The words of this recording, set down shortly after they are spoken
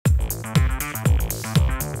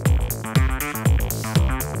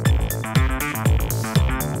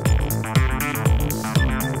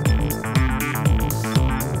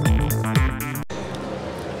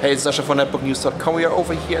Hey, it's Sasha from netbooknews.com. We are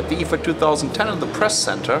over here at the IFA 2010 in the press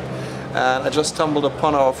center, and I just stumbled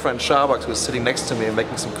upon our friend Charbax, who's sitting next to me and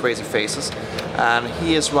making some crazy faces. And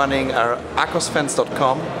he is running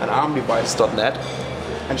arcosfans.com and armdevice.net.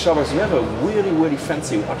 And Charbax, you have a really, really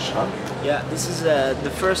fancy watch, huh? Yeah, this is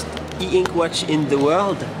the first e-ink watch in the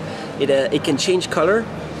world. It can change color,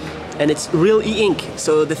 and it's real e-ink.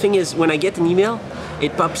 So the thing is, when I get an email,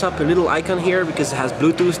 it pops up a little icon here because it has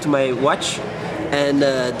Bluetooth to my watch. And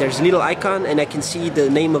there's a little icon, and I can see the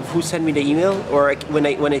name of who sent me the email, or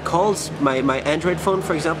when it calls my Android phone,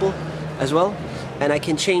 for example, as well. And I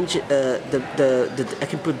can change I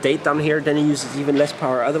can put date down here. Then it uses even less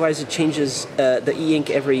power. Otherwise, it changes the e-ink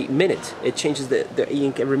every minute. It changes the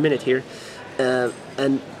e-ink every minute here,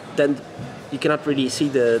 and then you cannot really see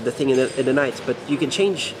the thing in the night. But you can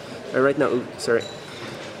change right now. Ooh, sorry,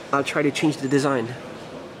 I'll try to change the design.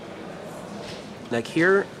 Like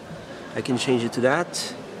here. I can change it to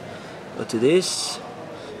that, or to this.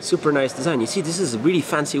 Super nice design. You see, this is a really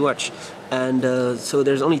fancy watch, and so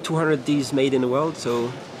there's only 200 of these made in the world.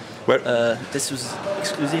 So this was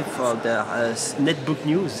exclusive for the netbook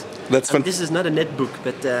news. That's fun. This is not a netbook,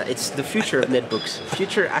 but it's the future of netbooks.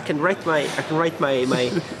 Future. I can write my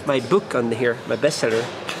book on here, my bestseller.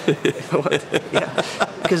 If I want. Yeah,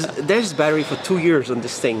 because there's battery for 2 years on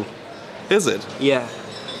this thing. Is it? Yeah.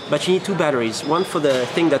 But you need two batteries, one for the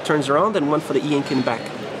thing that turns around and one for the e-ink in the back.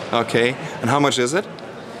 Okay, and how much is it?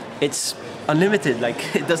 It's unlimited,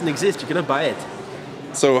 like it doesn't exist, you cannot buy it.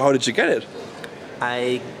 So how did you get it?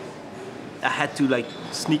 I had to like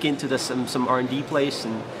sneak into some R&D place,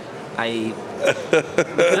 and you're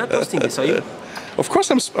not posting this, are you? Of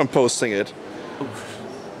course I'm posting it. Oh,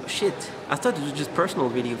 shit. I thought it was just personal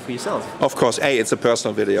video for yourself. Of course, hey, it's a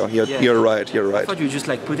personal video. You're right. I thought you were just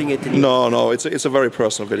like putting it in No, it's a very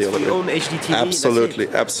personal video. It's for your own HD TV. Absolutely,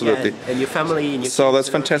 that's it. absolutely. Yeah, and your family and your So that's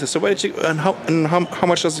fantastic. So where did you and how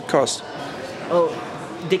much does it cost? Oh,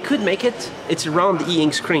 they could make it. It's a round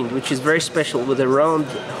e-ink screen, which is very special, with a round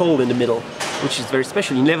hole in the middle, which is very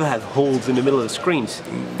special. You never have holes in the middle of the screens.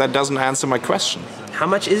 That doesn't answer my question. How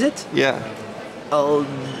much is it? Yeah. Oh,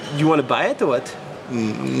 you want to buy it or what?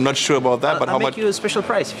 Not sure about that, but how much? I'll make you a special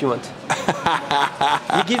price if you want.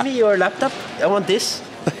 You give me your laptop, I want this.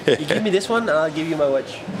 You give me this one, and I'll give you my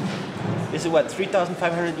watch. This is what,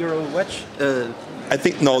 3,500 euro watch? I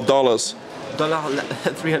think, no, dollars.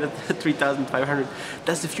 3,500.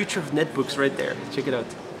 That's the future of netbooks right there. Check it out.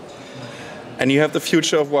 And you have the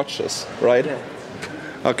future of watches, right? Yeah.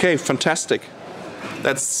 Okay, fantastic.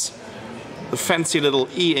 That's the fancy little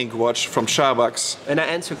e-ink watch from Charbax. And I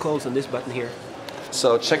answer calls on this button here.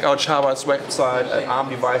 So check out Charbax's website at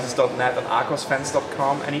armdevices.net and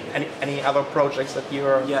arcosfans.com. Any other projects that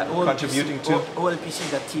you're contributing to?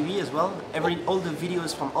 OLPC.tv as well. All the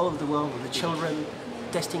videos from all over the world with the children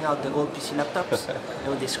testing out the old PC laptops.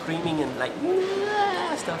 And they're screaming and like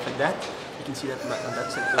stuff like that. You can see that on that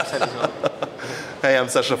website as well. Hey, I'm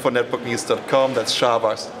Sasha from netbooknews.com. That's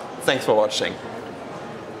Charbax. Thanks for watching.